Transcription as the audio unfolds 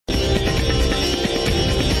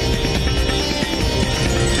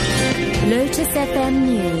Lotus FM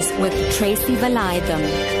News with Tracy Valaydham.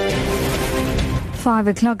 5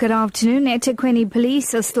 o'clock good afternoon. eThekwini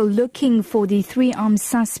police are still looking for the three armed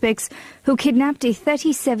suspects who kidnapped a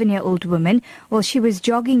 37-year-old woman while she was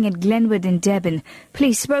jogging at Glenwood in Devon.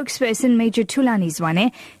 Police spokesperson Major Thulani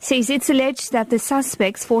Zwane says it's alleged that the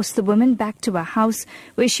suspects forced the woman back to her house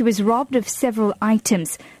where she was robbed of several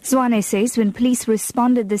items. Zwane says when police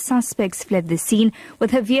responded, the suspects fled the scene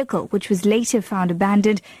with her vehicle, which was later found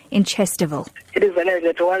abandoned in Chesterville. It is alleged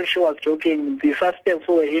that while she was jogging, the suspects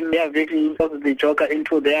who were in their vehicle forced the jogger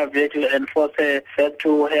into their vehicle and forced her back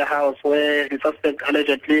to her house, where the suspect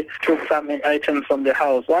allegedly took some items from the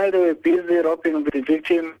house. While they were busy robbing the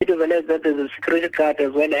victim, it is alleged that the security guard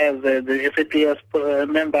as well as the SAPS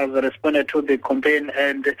members responded to the complaint,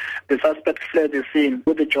 and the suspect fled the scene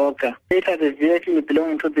with the jogger. Later, the vehicle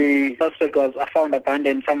belonging to the suspect was found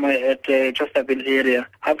abandoned somewhere at Chesterville area.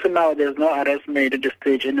 Up to now, there is no arrest made at this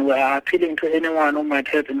stage, and we are appealing to anyone who might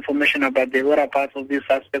have information about the whereabouts of these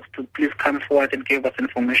suspects to please come forward and give us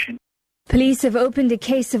information. Police have opened a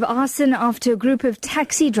case of arson after a group of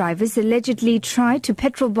taxi drivers allegedly tried to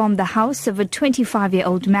petrol bomb the house of a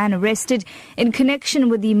 25-year-old man arrested in connection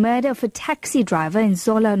with the murder of a taxi driver in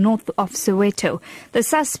Zola, north of Soweto. The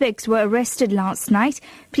suspects were arrested last night.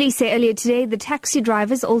 Police say earlier today the taxi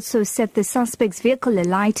drivers also set the suspect's vehicle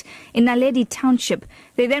alight in Naledi Township.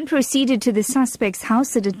 They then proceeded to the suspect's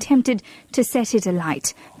house and attempted to set it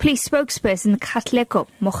alight. Police spokesperson Katleko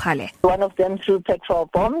Mokhale. One of them threw petrol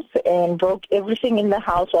bombs and broke everything in the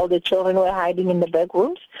house. All the children were hiding in the back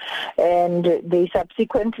rooms, and they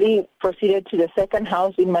subsequently proceeded to the second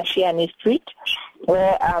house in Mashiani Street,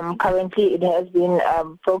 where currently it has been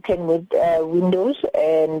broken with windows,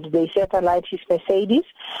 and they set alight his Mercedes,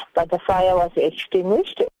 but the fire was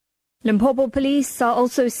extinguished. Limpopo police are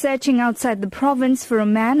also searching outside the province for a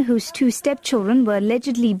man whose two stepchildren were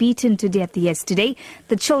allegedly beaten to death yesterday.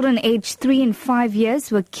 The children aged 3 and 5 years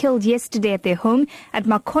were killed yesterday at their home at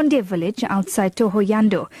Makonde village outside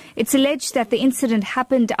Tohoyando. It's alleged that the incident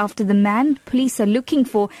happened after the man police are looking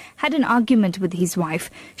for had an argument with his wife.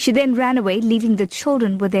 She then ran away, leaving the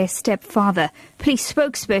children with their stepfather. Police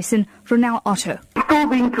spokesperson Ronald Otto. Still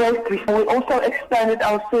being traced. We also expanded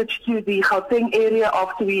our search to the Gauteng area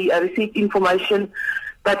after we received information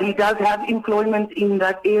that he does have employment in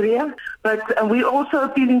that area. But we're also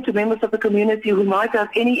appealing to members of the community who might have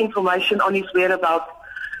any information on his whereabouts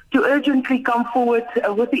to urgently come forward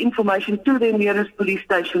with the information to their nearest police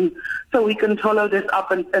station so we can follow this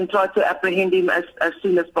up and try to apprehend him as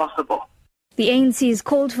soon as possible. The ANC has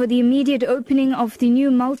called for the immediate opening of the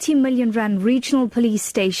new multi-million rand regional police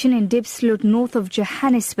station in Diepsloot, north of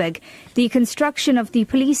Johannesburg. The construction of the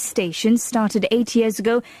police station started 8 years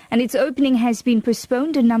ago, and its opening has been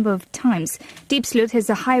postponed a number of times. Diepsloot has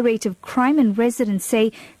a high rate of crime, and residents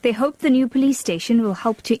say they hope the new police station will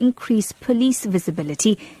help to increase police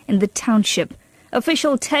visibility in the township.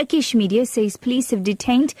 Official Turkish media says police have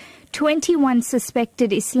detained 21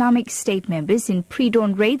 suspected Islamic State members in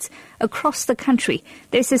pre-dawn raids across the country.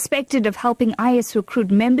 They're suspected of helping IS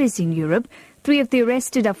recruit members in Europe. 3 of the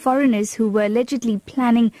arrested are foreigners who were allegedly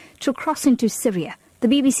planning to cross into Syria. The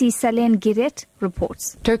BBC's Salen Giret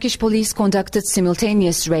reports. Turkish police conducted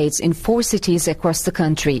simultaneous raids in 4 cities across the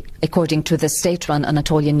country, according to the state-run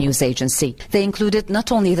Anatolian news agency. They included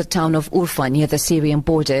not only the town of Urfa near the Syrian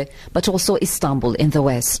border, but also Istanbul in the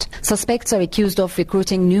west. Suspects are accused of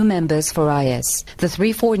recruiting new members for IS. The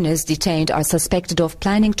 3 foreigners detained are suspected of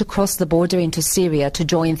planning to cross the border into Syria to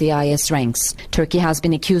join the IS ranks. Turkey has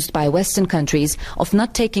been accused by Western countries of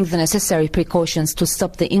not taking the necessary precautions to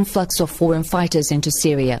stop the influx of foreign fighters into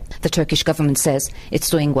Syria. The Turkish government says it's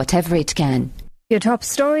doing whatever it can. Your top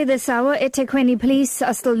story this hour, eThekwini police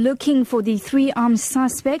are still looking for the 3 armed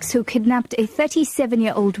suspects who kidnapped a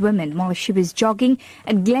 37-year-old woman while she was jogging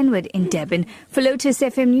at Glenwood in Devon. For Lotus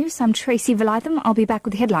FM News, I'm Tracy Valaydham. I'll be back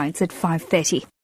with headlines at 5:30.